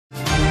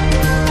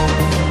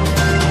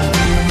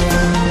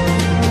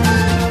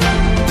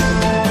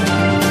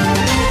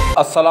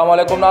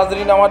अस्सलामुअलैकुम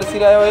नाज़रीन, नवां ॾिसी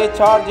रहियो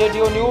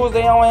HRJDO न्यूज़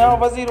ऐं आहियां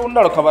वज़ीर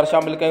उन्नड़ ख़बर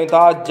शामिल कयूं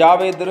था।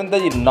 जावेद रिंद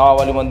जी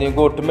नावली मंदी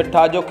ॻोठ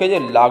मिठा जोखे जे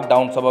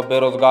लॉकडाउन सबबि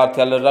बेरोज़गार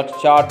थियल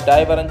रिक्शा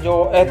ड्राइवरनि जो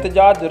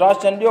एहतजाज।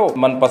 राशन ॾियो,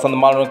 मनपसंद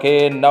माण्हुनि खे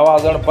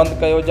नवाज़ण बंदि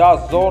कयो जा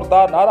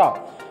ज़ोरदार नारा।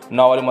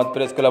 नावली मत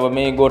प्रेस क्लब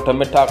में ॻोठ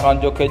मिठा खान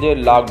जोखे जे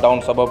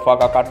लॉकडाउन सबबि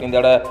फाका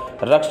काटींदड़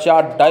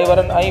रिक्शा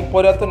ड्राइवरनि ऐं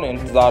पुरियतुनि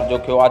इंतज़ार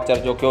जोखियो,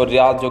 आचर जोखियो,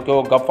 रियाज़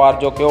जोखियो, गफ़ार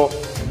जोखियो,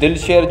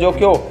 दिलशेर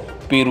जोखियो,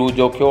 पीरू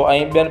जोखियो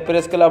ऐं ॿियनि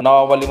प्रेस क्लब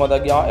नवाब मत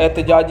अॻियां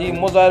एहतजाजी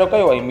मुज़ाहिरो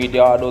कयो ऐं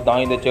मीडिया आॾो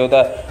धाईंदे चयो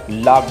त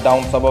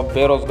लॉकडाउन सबबि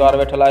बेरोज़गार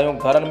वेठल आहियूं,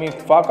 घरनि में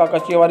फाका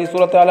कशीअ वारी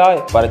सूरत हाल आहे,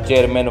 पर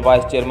चेयरमैन,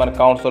 वाइस चेयरमैन,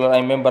 काउंसलर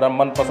ऐं मेंबर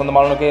मनपसंद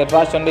माण्हुनि खे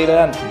राशन ॾेई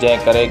रहिया आहिनि,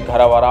 जंहिं करे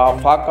घर वारा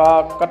फाका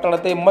कटण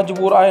ते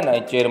मजबूर आहिनि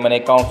ऐं चेयरमैन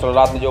ऐं काउंसलर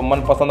राति जो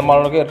मनपसंद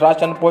माण्हुनि खे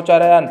राशन पहुचाए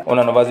रहिया आहिनि।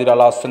 उन्हनि वज़ीर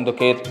आला सिंध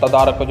खे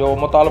तदारक जो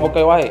मुतालबो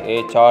कयो आहे।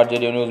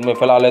 HRJDO न्यूज़ में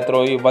फ़िलहालु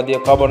एतिरो ई।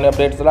 वधीक ख़बरुनि ऐं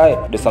अपडेट्स लाइ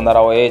ॾिसंदा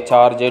रहो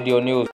HRJDO न्यूज़।